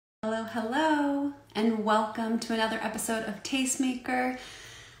Hello, hello, and welcome to another episode of Tastemaker.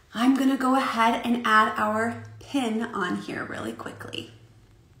 I'm gonna go ahead and add our pin on here really quickly.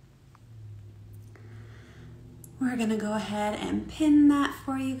 We're gonna go ahead and pin that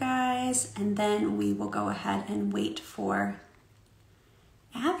for you guys, and then we will go ahead and wait for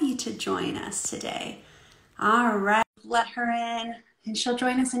Abby to join us today. All right, let her in, and she'll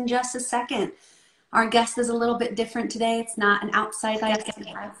join us in just a second. Our guest is a little bit different today. It's not an outside guest. We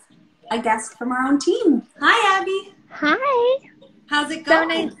have a guest from our own team. Hi, Abby. Hi. How's it So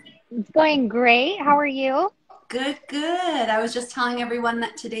going? nice. It's going great. How are you? Good, good. I was just telling everyone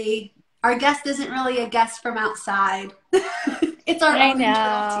that today our guest isn't really a guest from outside. It's our I own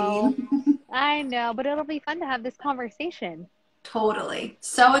internal know. team. I know, but it'll be fun to have this conversation. Totally.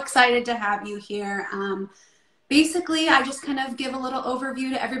 So excited to have you here. Basically, I just kind of give a little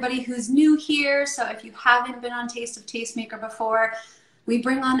overview to everybody who's new here. So if you haven't been on Taste of Tastemaker before, we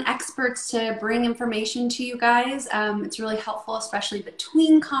bring on experts to bring information to you guys. It's really helpful, especially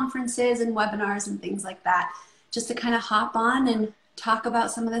between conferences and webinars and things like that, just to kind of hop on and talk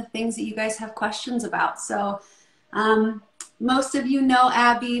about some of the things that you guys have questions about. So most of you know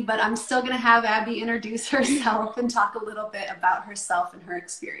Abby, but I'm still going to have Abby introduce herself and talk a little bit about herself and her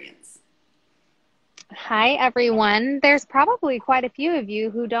experience. Hi, everyone. There's probably quite a few of you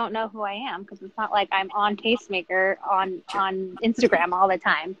who don't know who I am because it's not like I'm on Tastemaker on Instagram all the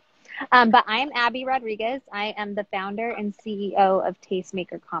time. But I'm Abby Rodriguez. I am the founder and CEO of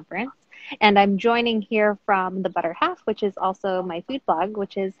Tastemaker Conference. And I'm joining here from The Butter Half, which is also my food blog,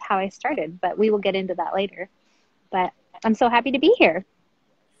 which is how I started. But we will get into that later. But I'm so happy to be here.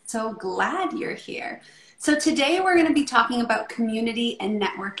 So glad you're here. So today we're going to be talking about community and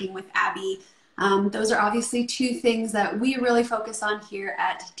networking with Abby. Those are obviously two things that we really focus on here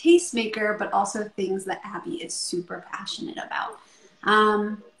at Tastemaker, but also things that Abby is super passionate about.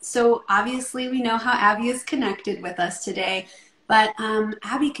 So obviously we know how Abby is connected with us today, but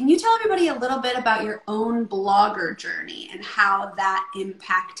Abby, can you tell everybody a little bit about your own blogger journey and how that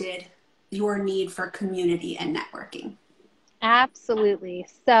impacted your need for community and networking? Absolutely.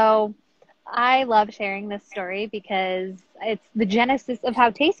 So I love sharing this story because it's the genesis of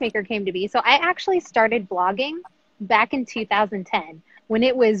how Tastemaker came to be. So I actually started blogging back in 2010 when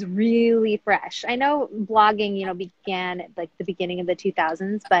it was really fresh. I know blogging, began at like the beginning of the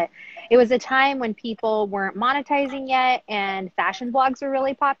 2000s, but it was a time when people weren't monetizing yet and fashion blogs were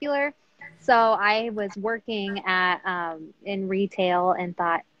really popular. So I was working at in retail and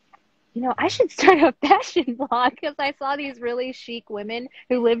thought, I should start a fashion blog because I saw these really chic women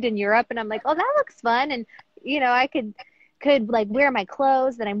who lived in Europe and I'm like, oh, that looks fun. And, I could like wear my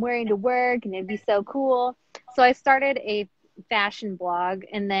clothes that I'm wearing to work and it'd be so cool. So I started a fashion blog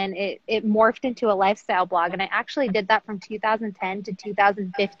and then it morphed into a lifestyle blog. And I actually did that from 2010 to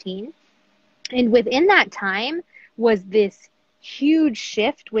 2015. And within that time was this huge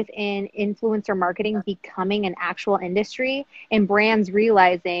shift within influencer marketing becoming an actual industry and brands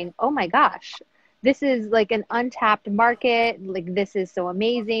realizing, oh my gosh, this is like an untapped market. Like this is so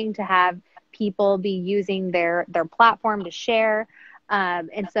amazing to have people be using their platform to share.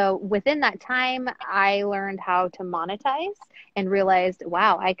 And so within that time, I learned how to monetize and realized,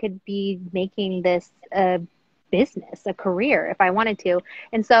 wow, I could be making this business, a career if I wanted to.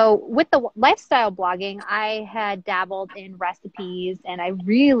 And so with the lifestyle blogging, I had dabbled in recipes and I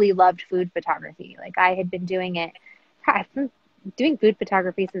really loved food photography. Like I had been doing it, I've been doing food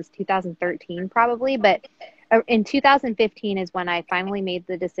photography since 2013 probably, but in 2015 is when I finally made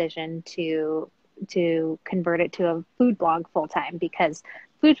the decision to convert it to a food blog full time because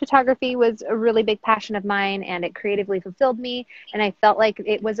food photography was a really big passion of mine and it creatively fulfilled me. And I felt like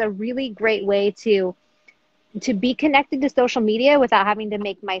it was a really great way to be connected to social media without having to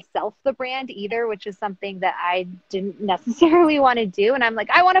make myself the brand either, which is something that I didn't necessarily want to do. And I'm like,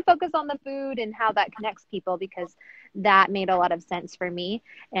 I want to focus on the food and how that connects people because that made a lot of sense for me.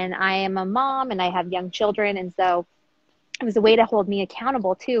 And I am a mom and I have young children. And so it was a way to hold me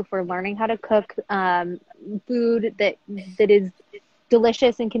accountable too for learning how to cook food that is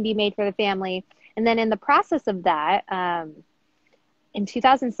delicious and can be made for the family. And then in the process of that, in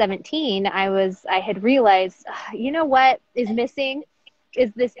 2017, I had realized, what is missing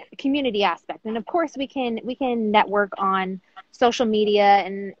is this community aspect. And of course we can network on social media.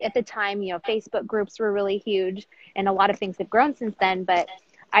 And at the time, Facebook groups were really huge and a lot of things have grown since then. But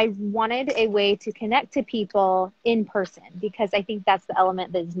I wanted a way to connect to people in person because I think that's the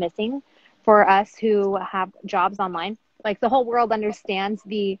element that is missing for us who have jobs online. Like the whole world understands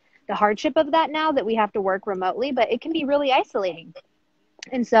the hardship of that now that we have to work remotely, but it can be really isolating.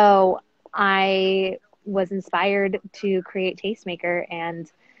 And so I was inspired to create Tastemaker and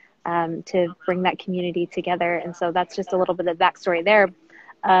to bring that community together. And so that's just a little bit of backstory there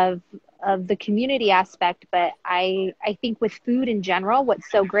of the community aspect. But I think with food in general, what's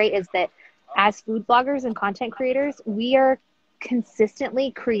so great is that as food bloggers and content creators, we are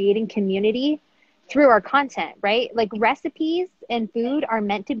consistently creating community through our content, right? Like recipes and food are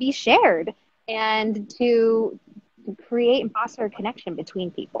meant to be shared and to create and foster a connection between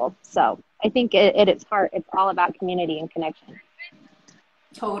people. So I think at its heart, it's all about community and connection.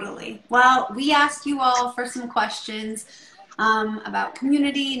 Totally. Well, we asked you all for some questions about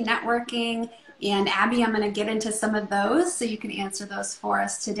community, networking, and Abby, I'm going to get into some of those so you can answer those for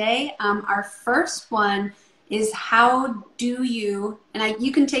us today. Our first one is how do you, and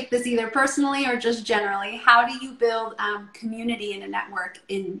you can take this either personally or just generally, how do you build community in a network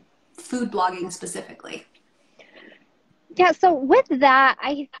in food blogging specifically? Yeah, so with that,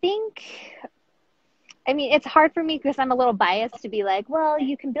 I mean, it's hard for me because I'm a little biased to be like, well,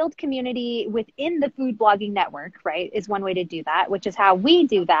 you can build community within the food blogging network, right? Is one way to do that, which is how we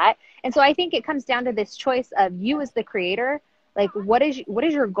do that. And so I think it comes down to this choice of you as the creator, like what is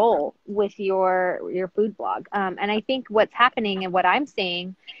your goal with your food blog? And I think what's happening and what I'm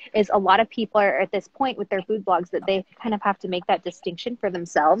seeing is a lot of people are at this point with their food blogs that they kind of have to make that distinction for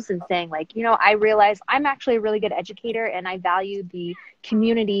themselves and saying like, I realize I'm actually a really good educator and I value the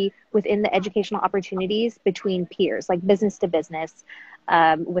community within the educational opportunities between peers, like business to business,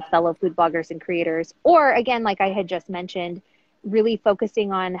 with fellow food bloggers and creators. Or again, like I had just mentioned, really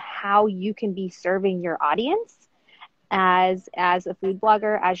focusing on how you can be serving your audience as a food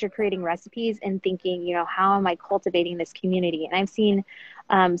blogger, as you're creating recipes and thinking, how am I cultivating this community? And I've seen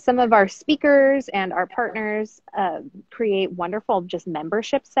some of our speakers and our partners create wonderful just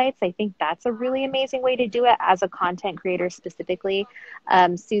membership sites. I think that's a really amazing way to do it as a content creator specifically.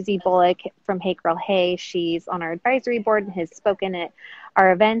 Susie Bullock from Hey Girl Hey, she's on our advisory board and has spoken at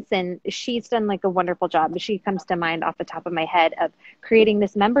our events, and she's done like a wonderful job. She comes to mind off the top of my head of creating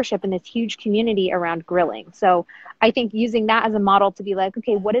this membership and this huge community around grilling. So I think using that as a model to be like,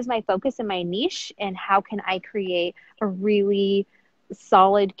 okay, what is my focus in my niche and how can I create a really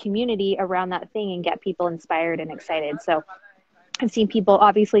solid community around that thing and get people inspired and excited. So I've seen people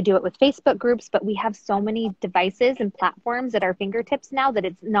obviously do it with Facebook groups, but we have so many devices and platforms at our fingertips now that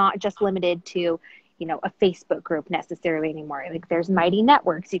it's not just limited to, a Facebook group necessarily anymore. Like there's Mighty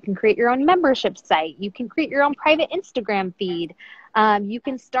Networks. You can create your own membership site. You can create your own private Instagram feed. You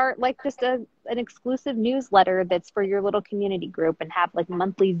can start like just an exclusive newsletter that's for your little community group and have like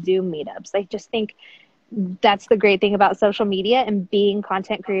monthly Zoom meetups. I just think that's the great thing about social media and being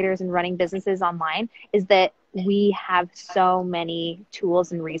content creators and running businesses online is that we have so many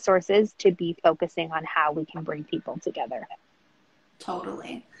tools and resources to be focusing on how we can bring people together.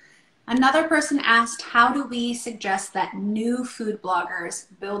 Totally. Another person asked, how do we suggest that new food bloggers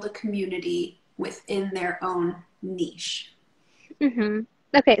build a community within their own niche? Mm-hmm.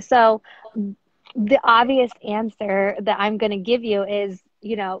 Okay, so the obvious answer that I'm going to give you is,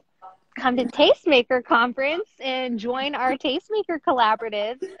 come to Tastemaker conference and join our Tastemaker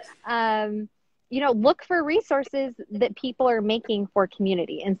collaborative. Look for resources that people are making for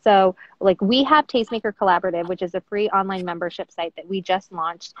community. And so like we have Tastemaker Collaborative, which is a free online membership site that we just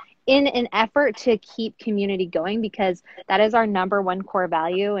launched in an effort to keep community going, because that is our number one core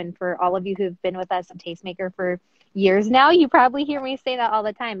value. And for all of you who've been with us at Tastemaker for years now, you probably hear me say that all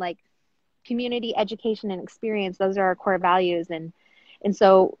the time, like community, education, and experience, those are our core values. And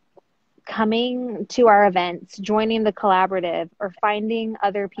so coming to our events, joining the collaborative, or finding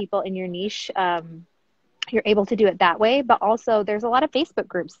other people in your niche, you're able to do it that way. But also there's a lot of Facebook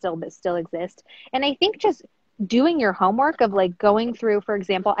groups that still exist. And I think just doing your homework of like going through, for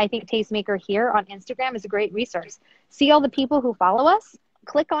example, I think Tastemaker here on Instagram is a great resource. See all the people who follow us,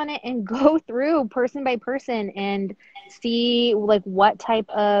 click on it and go through person by person and see like what type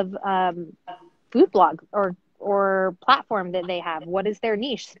of food blog or platform that they have. What is their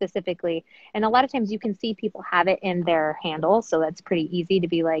niche specifically? And a lot of times you can see people have it in their handle. So that's pretty easy to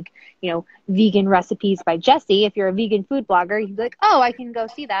be like, vegan recipes by Jessie. If you're a vegan food blogger, you'd be like, oh, I can go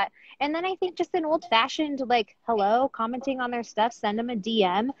see that. And then I think just an old fashioned, like, hello, commenting on their stuff, send them a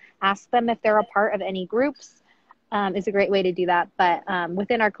DM, ask them if they're a part of any groups, is a great way to do that. But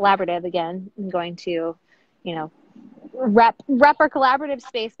within our collaborative, again, I'm going to, rep our collaborative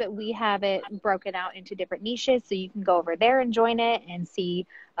space, but we have it broken out into different niches, so you can go over there and join it and see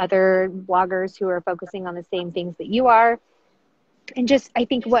other bloggers who are focusing on the same things that you are. And just, I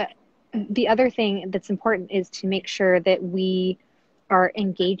think what the other thing that's important is to make sure that we are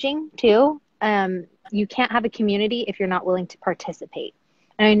engaging too. You can't have a community if you're not willing to participate.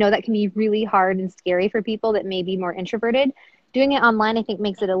 And I know that can be really hard and scary for people that may be more introverted. Doing it online, I think,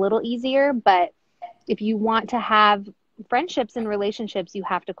 makes it a little easier, but if you want to have friendships and relationships, you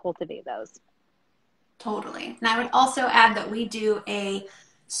have to cultivate those. Totally. And I would also add that we do a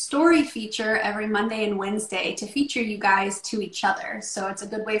story feature every Monday and Wednesday to feature you guys to each other. So it's a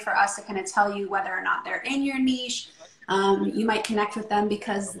good way for us to kind of tell you whether or not they're in your niche. You might connect with them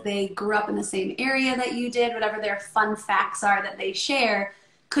because they grew up in the same area that you did. Whatever their fun facts are that they share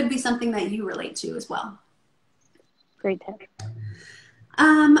could be something that you relate to as well. Great tip.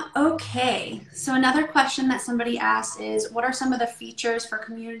 Okay. So another question that somebody asked is, what are some of the features for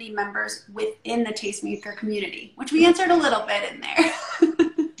community members within the Tastemaker community? Which we answered a little bit in there.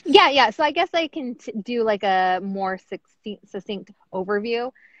 Yeah. So I guess I can do like a more succinct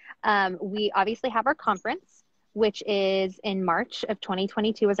overview. We obviously have our conference, which is in March of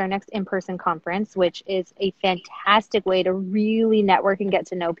 2022 is our next in-person conference, which is a fantastic way to really network and get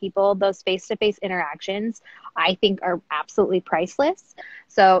to know people. Those face-to-face interactions, I think, are absolutely priceless.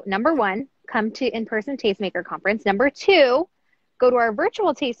 So number one, come to in-person Tastemaker conference. Number two, go to our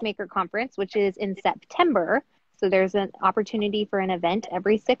virtual Tastemaker conference, which is in September. So there's an opportunity for an event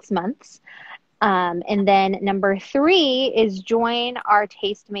every 6 months. And then number three is join our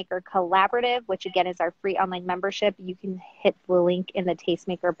Tastemaker Collaborative, which again is our free online membership. You can hit the link in the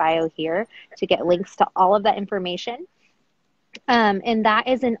Tastemaker bio here to get links to all of that information. And that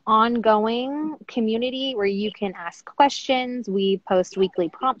is an ongoing community where you can ask questions. We post weekly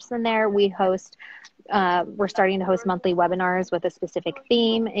prompts in there. We're starting to host monthly webinars with a specific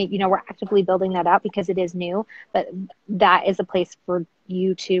theme. We're actively building that out because it is new, but that is a place for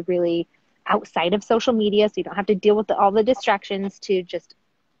you to really, outside of social media, so you don't have to deal with all the distractions, to just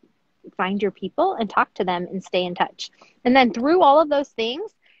find your people and talk to them and stay in touch. And then through all of those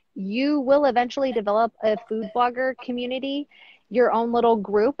things, you will eventually develop a food blogger community, your own little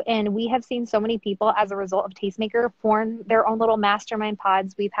group. And we have seen so many people as a result of Tastemaker form their own little mastermind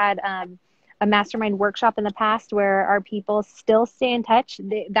pods. We've had a mastermind workshop in the past where our people still stay in touch.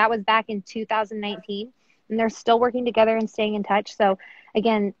 That was back in 2019, and they're still working together and staying in touch. So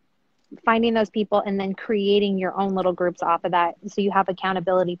again, finding those people and then creating your own little groups off of that, so you have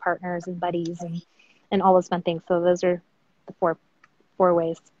accountability partners and buddies and all those fun things. So those are the four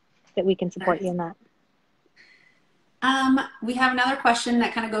ways that we can support you in that. We have another question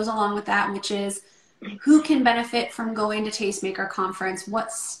that kind of goes along with that, which is, who can benefit from going to Tastemaker conference?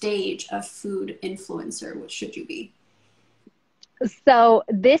 What stage of food influencer should you be? So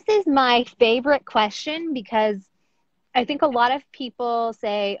this is my favorite question because I think a lot of people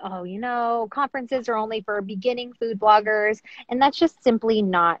say, oh, conferences are only for beginning food bloggers. And that's just simply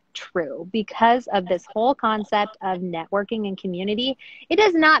not true because of this whole concept of networking and community. It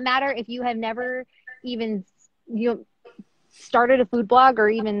does not matter if you have never even, started a food blog, or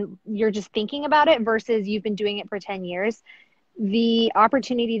even you're just thinking about it versus you've been doing it for 10 years. The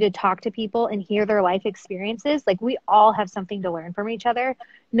opportunity to talk to people and hear their life experiences, like, we all have something to learn from each other,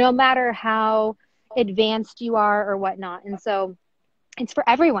 no matter how advanced you are or whatnot. And so it's for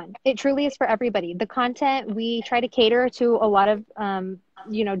everyone. It truly is for everybody. The content, we try to cater to a lot of,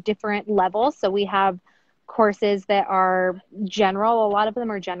 different levels. So we have courses that are general. A lot of them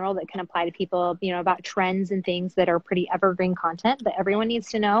are general that can apply to people, about trends and things that are pretty evergreen content that everyone needs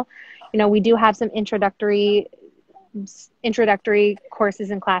to know. We do have some introductory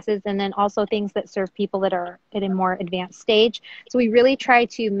courses and classes, and then also things that serve people that are at a more advanced stage. So we really try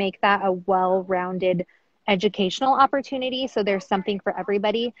to make that a well-rounded educational opportunity, so there's something for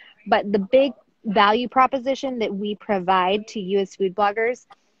everybody. But the big value proposition that we provide to you as food bloggers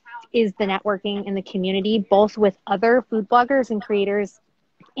is the networking in the community, both with other food bloggers and creators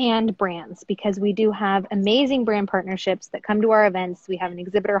and brands, because we do have amazing brand partnerships that come to our events. We have an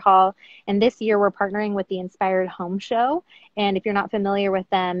exhibitor hall, and this year we're partnering with the Inspired Home Show. And if you're not familiar with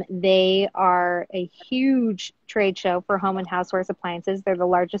them, they are a huge trade show for home and housewares appliances. They're the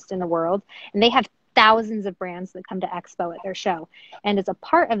largest in the world, and they have thousands of brands that come to Expo at their show. And as a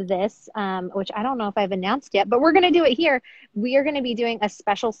part of this, which I don't know if I've announced yet, but we're going to do it here, we are going to be doing a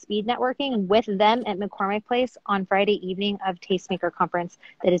special speed networking with them at McCormick Place on Friday evening of Tastemaker Conference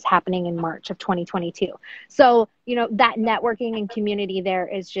that is happening in March of 2022. So, that networking and community there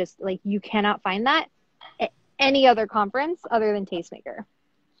is just like, you cannot find that at any other conference other than Tastemaker.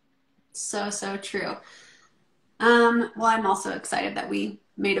 So true. Well, I'm also excited that we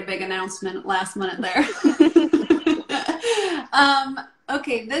made a big announcement last minute there.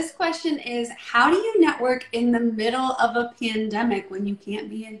 Okay, this question is, how do you network in the middle of a pandemic when you can't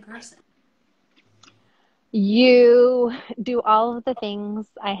be in person? You do all of the things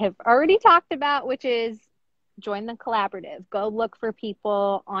I have already talked about, which is join the collaborative, go look for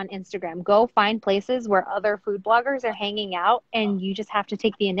people on Instagram, go find places where other food bloggers are hanging out, and you just have to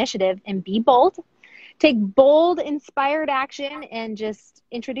take the initiative and be bold. Take bold, inspired action and just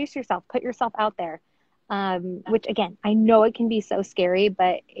introduce yourself, put yourself out there. Which again, I know it can be so scary,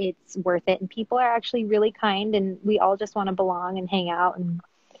 but it's worth it. And people are actually really kind, and we all just want to belong and hang out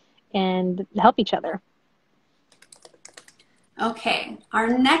and help each other. Okay, our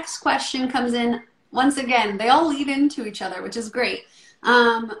next question comes in. Once again, they all lead into each other, which is great.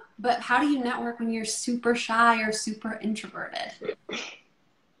 But how do you network when you're super shy or super introverted?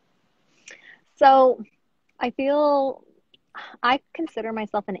 So I consider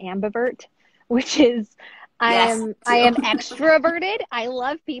myself an ambivert, which is Yes, I too. am extroverted. I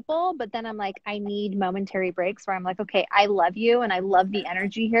love people, but then I'm like, I need momentary breaks where I'm like, okay, I love you and I love the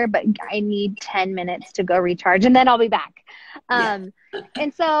energy here, but I need 10 minutes to go recharge and then I'll be back. Yeah. Um,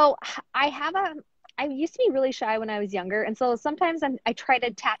 and so I used to be really shy when I was younger. And so sometimes I try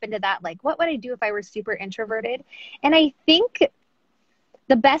to tap into that. Like, what would I do if I were super introverted? And I think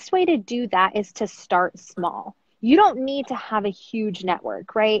the best way to do that is to start small. You don't need to have a huge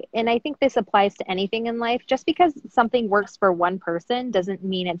network, right? And I think this applies to anything in life. Just because something works for one person doesn't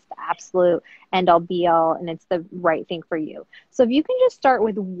mean it's the absolute end all be all and it's the right thing for you. So if you can just start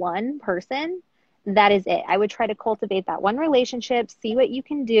with one person, that is it. I would try to cultivate that one relationship, see what you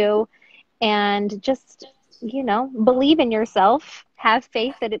can do, and just, believe in yourself, have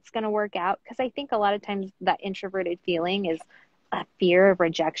faith that it's going to work out. Because I think a lot of times that introverted feeling is a fear of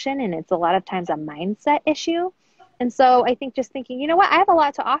rejection, and it's a lot of times a mindset issue. And so I think just thinking, you know what, I have a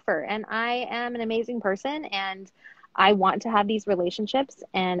lot to offer and I am an amazing person and I want to have these relationships,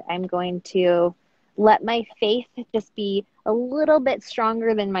 and I'm going to let my faith just be a little bit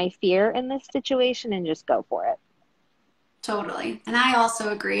stronger than my fear in this situation and just go for it. Totally. And I also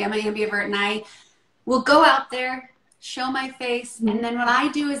agree. I'm an ambivert and I will go out there, show my face, Mm-hmm. and then what I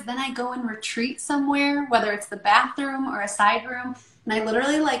do is then I go and retreat somewhere, whether it's the bathroom or a side room, and I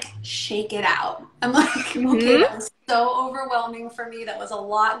literally like shake it out. I'm like, okay, Mm-hmm. that was so overwhelming for me. That was a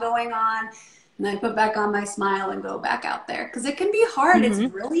lot going on. And I put back on my smile and go back out there because it can be hard. It's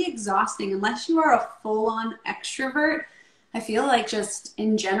Mm-hmm. really exhausting unless you are a full-on extrovert. I feel like just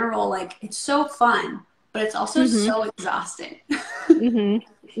in general, like it's so fun, but it's also Mm-hmm. so exhausting.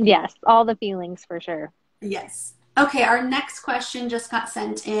 Mm-hmm. Yes, all the feelings for sure. Yes. Okay, our next question just got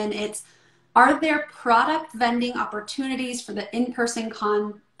sent in. It's, are there product vending opportunities for the in-person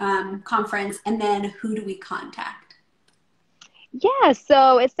conference, and then who do we contact? Yeah,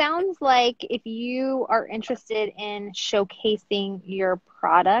 so it sounds like if you are interested in showcasing your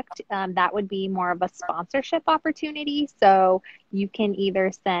product, that would be more of a sponsorship opportunity. So you can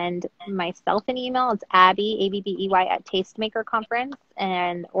either send myself an email, it's Abby, Abbey, at Tastemaker Conference,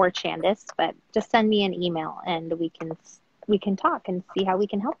 and or Chandis, but just send me an email and we can talk and see how we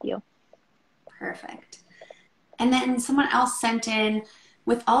can help you. Perfect. And then someone else sent in,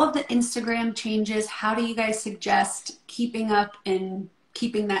 with all of the Instagram changes, how do you guys suggest keeping up and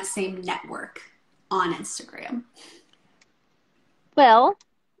keeping that same network on Instagram? Well,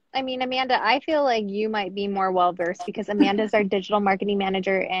 I mean, Amanda, I feel like you might be more well versed because Amanda's our digital marketing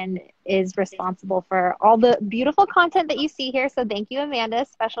manager and is responsible for all the beautiful content that you see here. So thank you, Amanda.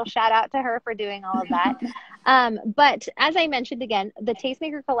 Special shout out to her for doing all of that. But as I mentioned again, the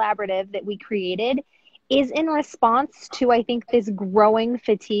Tastemaker Collaborative that we created is in response to, I think, this growing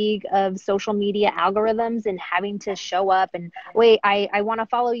fatigue of social media algorithms and having to show up and wait, I want to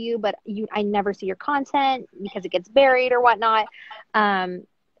follow you, but I never see your content because it gets buried or whatnot.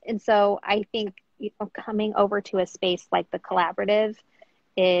 And so I think, coming over to a space like the collaborative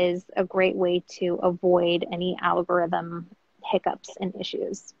is a great way to avoid any algorithm hiccups and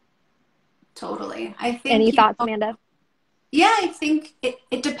issues. Totally. I Any think, thoughts, Amanda? yeah, I think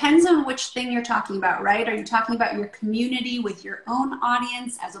it depends on which thing you're talking about, right? Are you talking about your community with your own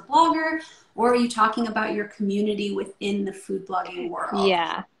audience as a blogger, or are you talking about your community within the food blogging world?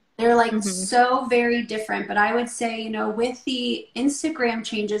 Yeah. They're like Mm-hmm. so very different. But I would say, with the Instagram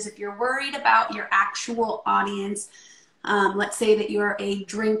changes, if you're worried about your actual audience, let's say that you're a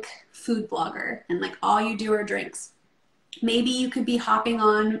drink food blogger and like all you do are drinks, maybe you could be hopping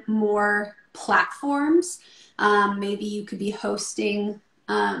on more platforms. Maybe you could be hosting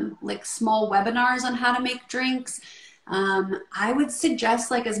like small webinars on how to make drinks. I would suggest,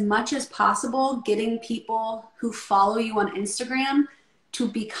 like, as much as possible, getting people who follow you on Instagram to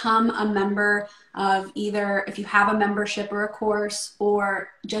become a member of, either if you have a membership or a course, or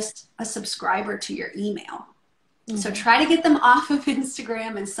just a subscriber to your email. So Mm-hmm. try to get them off of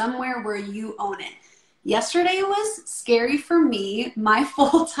Instagram and somewhere where you own it. Yesterday was scary for me. My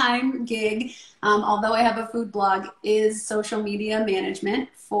full-time gig, although I have a food blog, is social media management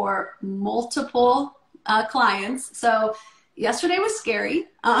for multiple clients. So yesterday was scary.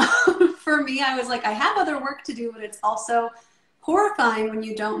 For me, I was like, I have other work to do, but it's also horrifying when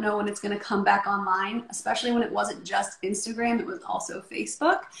you don't know when it's going to come back online, especially when it wasn't just Instagram, it was also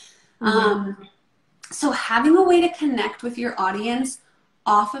Facebook. Mm-hmm. Um, so having a way to connect with your audience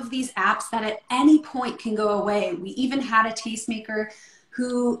off of these apps that at any point can go away. We even had a tastemaker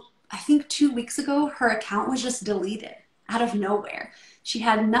who I think 2 weeks ago, her account was just deleted out of nowhere. She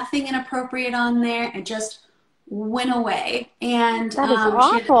had nothing inappropriate on there. It just went away. And That is she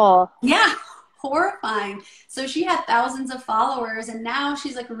had, awful. yeah, horrifying. So she had thousands of followers and now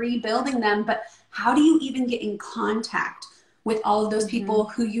she's like rebuilding them. But how do you even get in contact with all of those Mm-hmm. people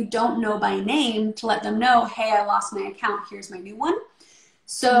who you don't know by name to let them know, hey, I lost my account, here's my new one? Mm-hmm.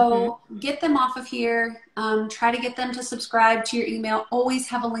 So get them off of here. Try to get them to subscribe to your email. Always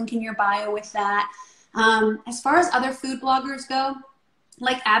have a link in your bio with that. As far as other food bloggers go,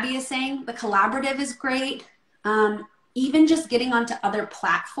 like Abby is saying, the collaborative is great. Even just getting onto other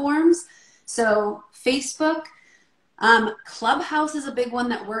platforms. So Facebook, Clubhouse is a big one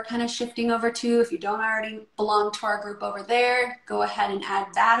that we're kind of shifting over to. If you don't already belong to our group over there, go ahead and add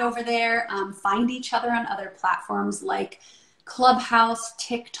that over there. Find each other on other platforms like Clubhouse,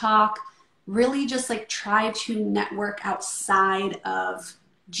 TikTok. Really just like try to network outside of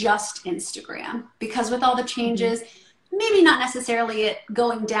just Instagram because with all the Mm-hmm. changes, maybe not necessarily it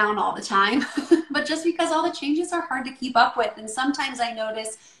going down all the time, but just because all the changes are hard to keep up with. And sometimes I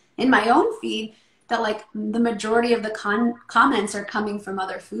notice in my own feed that like the majority of the comments are coming from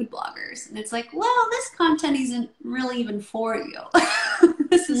other food bloggers. And it's like, well, this content isn't really even for you.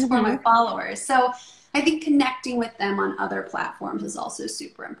 This is for my Mm-hmm. followers. So I think connecting with them on other platforms is also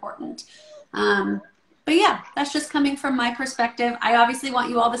super important. Um, but yeah, that's just coming from my perspective. I obviously want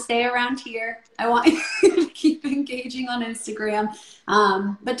you all to stay around here. I want you to keep engaging on Instagram,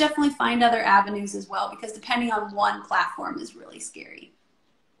 but definitely find other avenues as well because depending on one platform is really scary.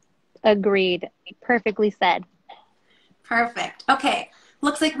 Agreed. Perfectly said. Perfect. Okay.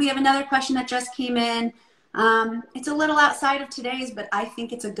 Looks like we have another question that just came in. It's a little outside of today's, but I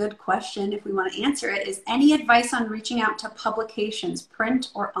think it's a good question if we want to answer it. Is any advice on reaching out to publications, print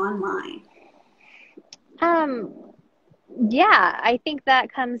or online? Um, yeah, I think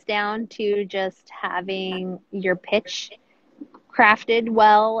that comes down to just having your pitch crafted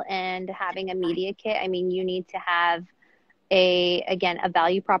well and having a media kit. I mean, you need to have again, a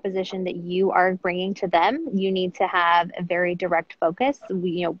value proposition that you are bringing to them. You need to have a very direct focus.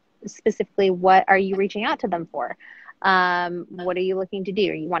 Specifically, what are you reaching out to them for? What are you looking to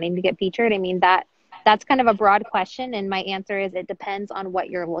do? Are you wanting to get featured? I mean, that's kind of a broad question, and my answer is it depends on what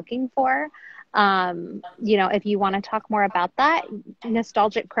you're looking for. If you want to talk more about that,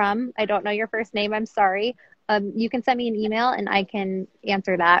 Nostalgic Crumb, I don't know your first name, I'm sorry. You can send me an email and I can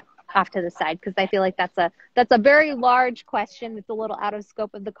answer that off to the side because I feel like that's a very large question. It's a little out of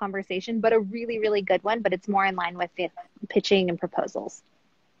scope of the conversation, but a really, really good one, but it's more in line with the pitching and proposals.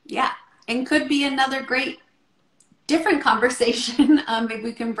 Yeah. And could be another great different conversation. Maybe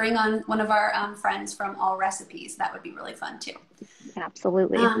we can bring on one of our friends from All Recipes. That would be really fun too.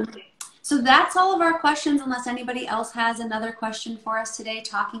 Absolutely. Um, so that's all of our questions, unless anybody else has another question for us today,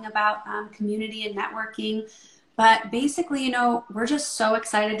 talking about community and networking. But basically, we're just so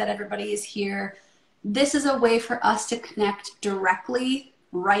excited that everybody is here. This is a way for us to connect directly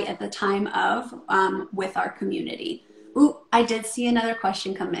right at the time of with our community. Ooh, I did see another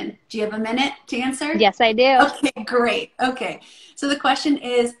question come in. Do you have a minute to answer? Yes, I do. Okay, great. Okay. So the question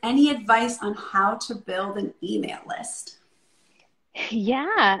is, any advice on how to build an email list?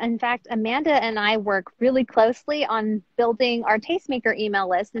 Yeah, in fact, Amanda and I work really closely on building our Tastemaker email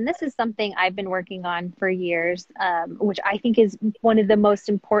list. And this is something I've been working on for years, which I think is one of the most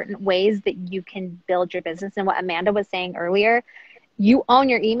important ways that you can build your business. And what Amanda was saying earlier, you own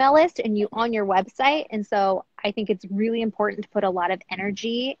your email list and you own your website. And so I think it's really important to put a lot of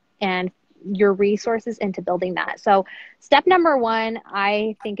energy and your resources into building that. So step number one,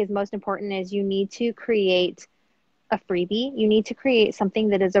 I think is most important is you need to create a freebie. You need to create something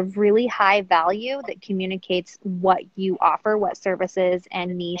that is of really high value that communicates what you offer, what services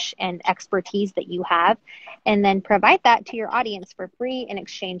and niche and expertise that you have, and then provide that to your audience for free in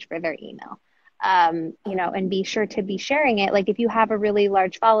exchange for their email. And be sure to be sharing it. Like if you have a really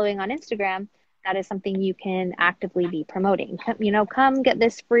large following on Instagram, that is something you can actively be promoting. Come get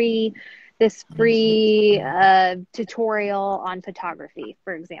this free tutorial on photography,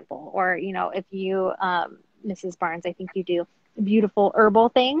 for example. Or, if you, Mrs. Barnes, I think you do beautiful herbal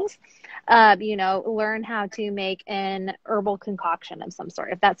things. learn how to make an herbal concoction of some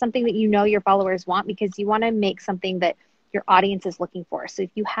sort. If that's something that you know your followers want, because you want to make something that your audience is looking for. So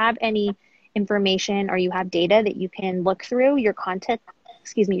if you have any information or you have data that you can look through your content,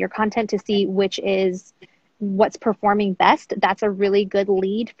 your content to see which is what's performing best, that's a really good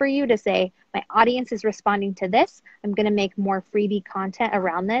lead for you to say, my audience is responding to this. I'm going to make more freebie content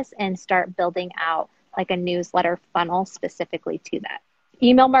around this and start building out like a newsletter funnel specifically to that.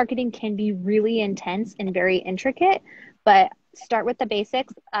 Email marketing can be really intense and very intricate, but start with the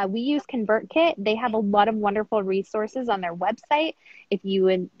basics. We use ConvertKit. They have a lot of wonderful resources on their website. If you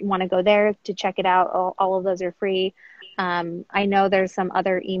would want to go there to check it out, all of those are free. I know there's some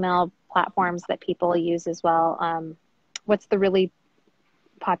other email platforms that people use as well. What's the really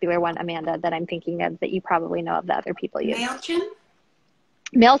popular one, Amanda, that I'm thinking of that you probably know of that other people use? MailChimp?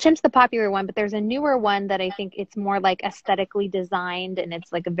 MailChimp's the popular one, but there's a newer one that I think it's more like aesthetically designed and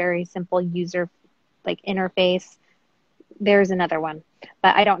it's like a very simple user like interface. There's another one,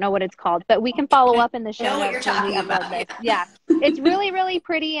 but I don't know what it's called, but we can follow up in the show I know what you're notes when we talking upload about. this. Yeah. It's really, really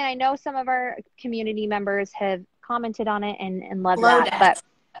pretty. And I know some of our community members have commented on it and love that, but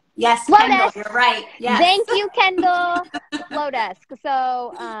Yes, Kendall, Flowdesk. you're right. Yes. Thank you, Kendall. Flowdesk.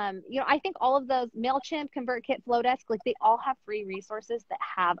 So, I think all of those, MailChimp, ConvertKit, Flowdesk, like they all have free resources that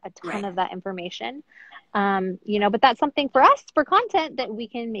have a ton of that information. But that's something for us for content that we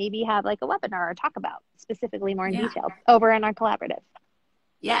can maybe have like a webinar or talk about specifically more in detail over in our collaborative.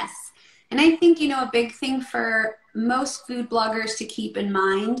 Yes. And I think, a big thing for most food bloggers to keep in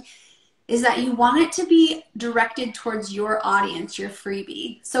mind is that you want it to be directed towards your audience, your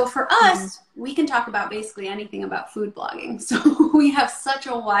freebie. So for us, we can talk about basically anything about food blogging. So we have such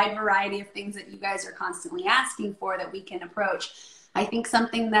a wide variety of things that you guys are constantly asking for that we can approach. I think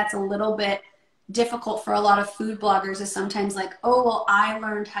something that's a little bit difficult for a lot of food bloggers is sometimes like, oh, well, I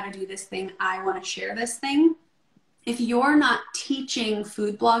learned how to do this thing. I want to share this thing. If you're not teaching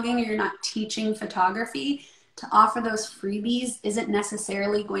food blogging or you're not teaching photography, to offer those freebies isn't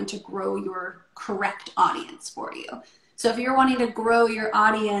necessarily going to grow your correct audience for you. So if you're wanting to grow your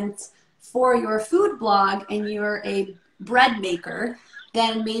audience for your food blog and you're a bread maker,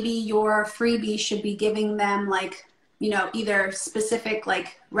 then maybe your freebie should be giving them like, either specific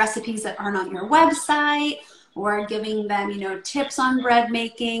like recipes that aren't on your website or giving them, tips on bread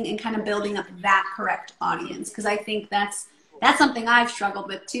making and kind of building up that correct audience. Because I think that's something I've struggled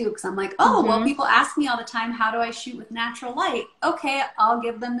with too, because I'm like, oh, well, people ask me all the time, how do I shoot with natural light? Okay, I'll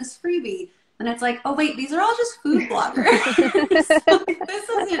give them this freebie. And it's like, oh, wait, these are all just food bloggers. So this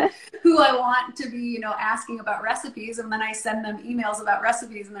isn't who I want to be, asking about recipes. And then I send them emails about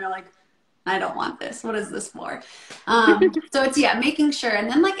recipes and they're like, I don't want this. What is this for? So it's, making sure. And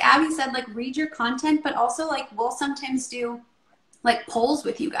then like Abby said, like read your content, but also like we'll sometimes do like polls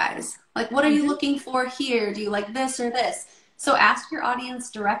with you guys. Like, what are you looking for here? Do you like this or this? So ask your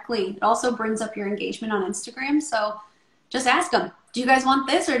audience directly. It also brings up your engagement on Instagram. So just ask them, do you guys want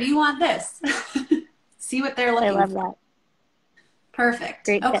this or do you want this? See what they're looking for. I love that. Perfect.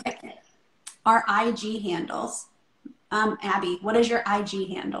 Great okay. tip. Our IG handles. Abby, what is your IG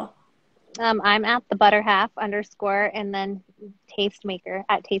handle? I'm at the butterhalf _ and then Tastemaker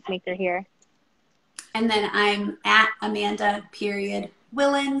at Tastemaker here. And then I'm at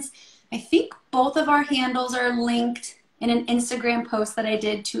Amanda.Willens. I think both of our handles are linked in an Instagram post that I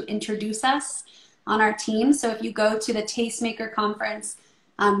did to introduce us on our team. So if you go to the Tastemaker conference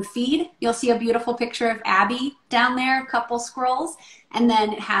feed, you'll see a beautiful picture of Abby down there, a couple scrolls, and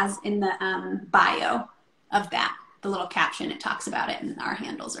then it has in the bio of that, the little caption, it talks about it, and our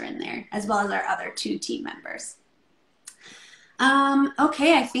handles are in there, as well as our other 2 team members.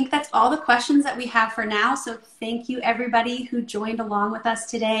 Okay, I think that's all the questions that we have for now. So thank you everybody who joined along with us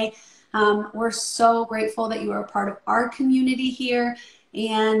today. We're so grateful that you are a part of our community here.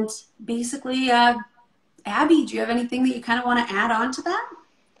 And basically, Abby, do you have anything that you kind of want to add on to that?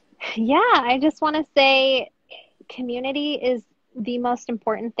 Yeah, I just want to say community is the most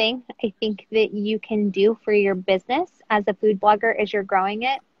important thing I think that you can do for your business as a food blogger as you're growing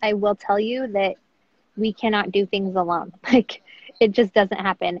it. I will tell you that we cannot do things alone. Like, it just doesn't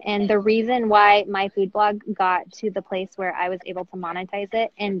happen. And the reason why my food blog got to the place where I was able to monetize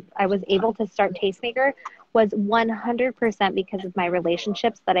it and I was able to start Tastemaker was 100% because of my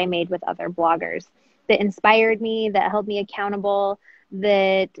relationships that I made with other bloggers that inspired me, that held me accountable,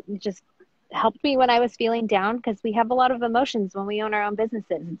 that just helped me when I was feeling down, because we have a lot of emotions when we own our own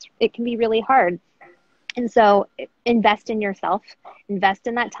businesses. It can be really hard. And so invest in yourself, invest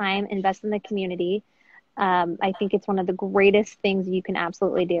in that time, invest in the community. I think it's one of the greatest things you can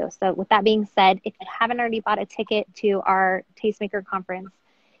absolutely do. So with that being said, if you haven't already bought a ticket to our Tastemaker conference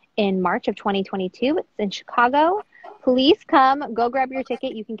in March of 2022. It's in Chicago. Please come, go grab your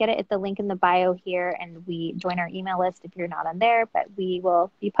ticket. You can get it at the link in the bio here, and we join our email list if you're not on there, but we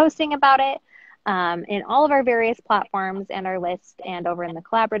will be posting about it in all of our various platforms and our list and over in the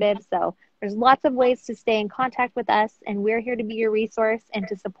collaborative. So there's lots of ways to stay in contact with us, and we're here to be your resource and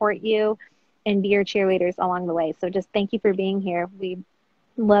to support you and be your cheerleaders along the way. So just thank you for being here. We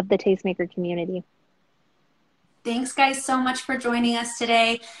love the Tastemaker community. Thanks, guys, so much for joining us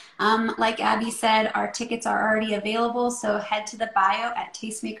today. Like Abby said, our tickets are already available, so head to the bio at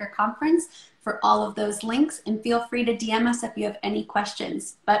Tastemaker Conference for all of those links, and feel free to DM us if you have any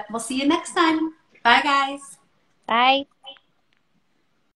questions. But we'll see you next time. Bye, guys. Bye.